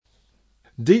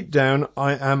Deep down,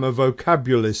 I am a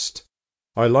vocabulist.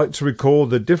 I like to record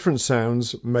the different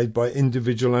sounds made by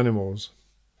individual animals.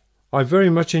 I very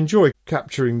much enjoy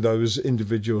capturing those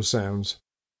individual sounds.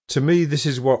 To me, this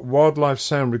is what wildlife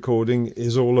sound recording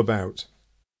is all about.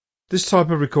 This type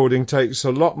of recording takes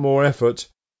a lot more effort,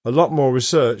 a lot more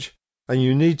research, and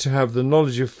you need to have the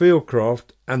knowledge of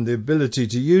fieldcraft and the ability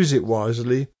to use it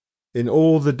wisely in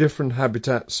all the different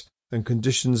habitats and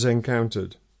conditions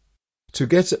encountered. To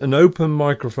get an open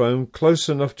microphone close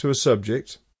enough to a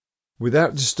subject,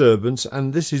 without disturbance,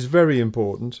 and this is very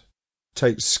important,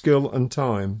 takes skill and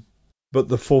time. But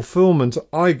the fulfillment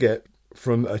I get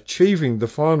from achieving the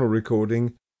final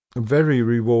recording, very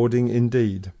rewarding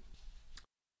indeed.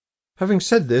 Having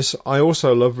said this, I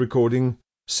also love recording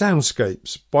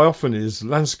soundscapes, biophonies,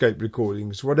 landscape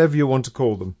recordings, whatever you want to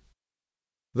call them.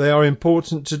 They are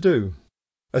important to do,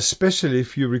 especially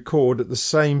if you record at the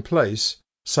same place,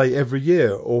 say every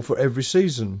year or for every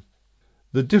season.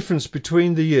 The difference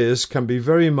between the years can be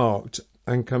very marked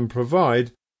and can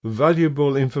provide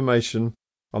valuable information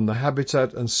on the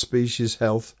habitat and species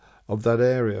health of that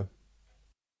area.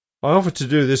 I offered to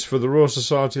do this for the Royal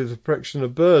Society of the Protection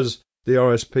of Birds, the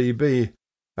RSPB,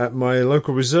 at my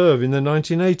local reserve in the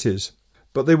 1980s,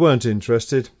 but they weren't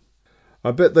interested.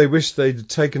 I bet they wish they'd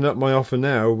taken up my offer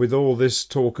now with all this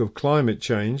talk of climate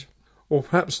change, or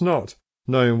perhaps not,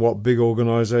 knowing what big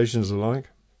organisations are like.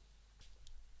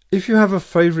 If you have a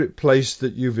favourite place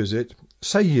that you visit,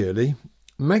 say yearly,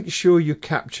 make sure you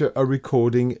capture a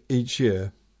recording each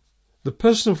year. The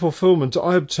personal fulfilment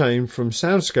I obtain from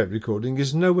soundscape recording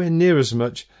is nowhere near as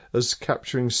much as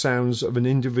capturing sounds of an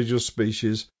individual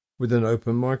species with an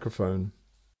open microphone.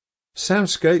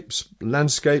 Soundscapes,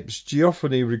 landscapes,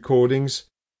 geophony recordings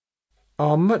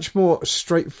are much more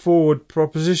straightforward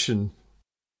proposition.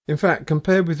 In fact,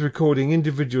 compared with recording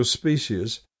individual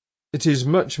species, it is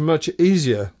much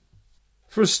easier.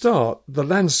 For a start, the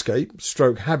landscape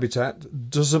 / habitat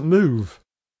doesn't move.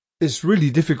 It's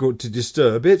really difficult to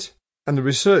disturb it, and the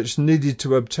research needed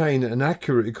to obtain an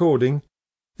accurate recording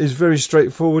is very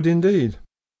straightforward indeed.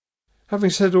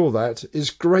 Having said all that, it's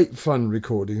great fun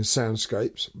recording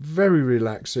soundscapes, very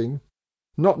relaxing,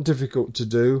 not difficult to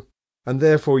do, and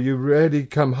therefore you rarely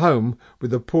come home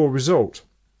with a poor result.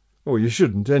 Or you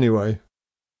shouldn't anyway.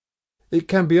 It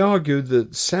can be argued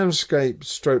that soundscape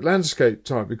 / landscape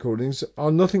type recordings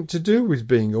are nothing to do with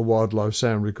being a wildlife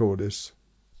sound recordist.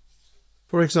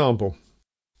 For example,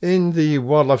 in the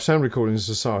Wildlife Sound Recording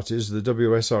Society's, the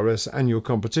WSRS annual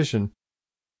competition,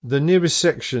 the nearest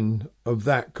section of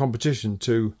that competition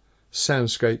to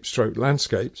soundscape /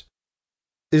 landscapes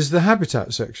is the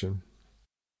habitat section.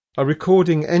 A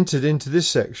recording entered into this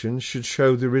section should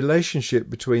show the relationship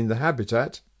between the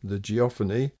habitat, the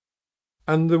geophony,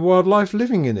 and the wildlife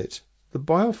living in it, the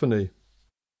biophony.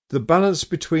 The balance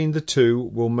between the two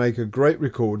will make a great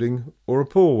recording or a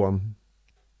poor one.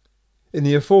 In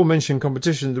the aforementioned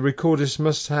competition, the recordist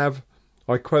must have,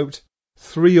 I quote,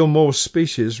 3 or more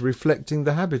species reflecting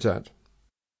the habitat.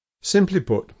 Simply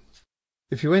put,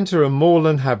 if you enter a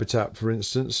moorland habitat, for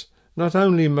instance, not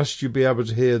only must you be able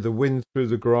to hear the wind through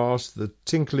the grass, the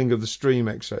tinkling of the stream,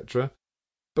 etc.,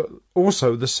 but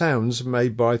also the sounds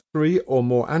made by 3 or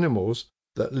more animals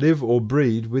that live or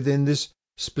breed within this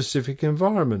specific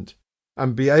environment,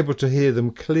 and be able to hear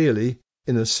them clearly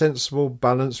in a sensible,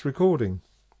 balanced recording.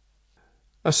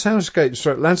 A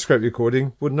soundscape / landscape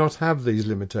recording would not have these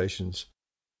limitations.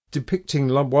 Depicting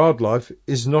wildlife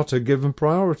is not a given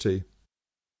priority.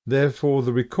 Therefore,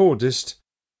 the recordist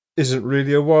isn't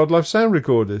really a wildlife sound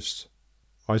recordist,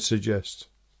 I suggest.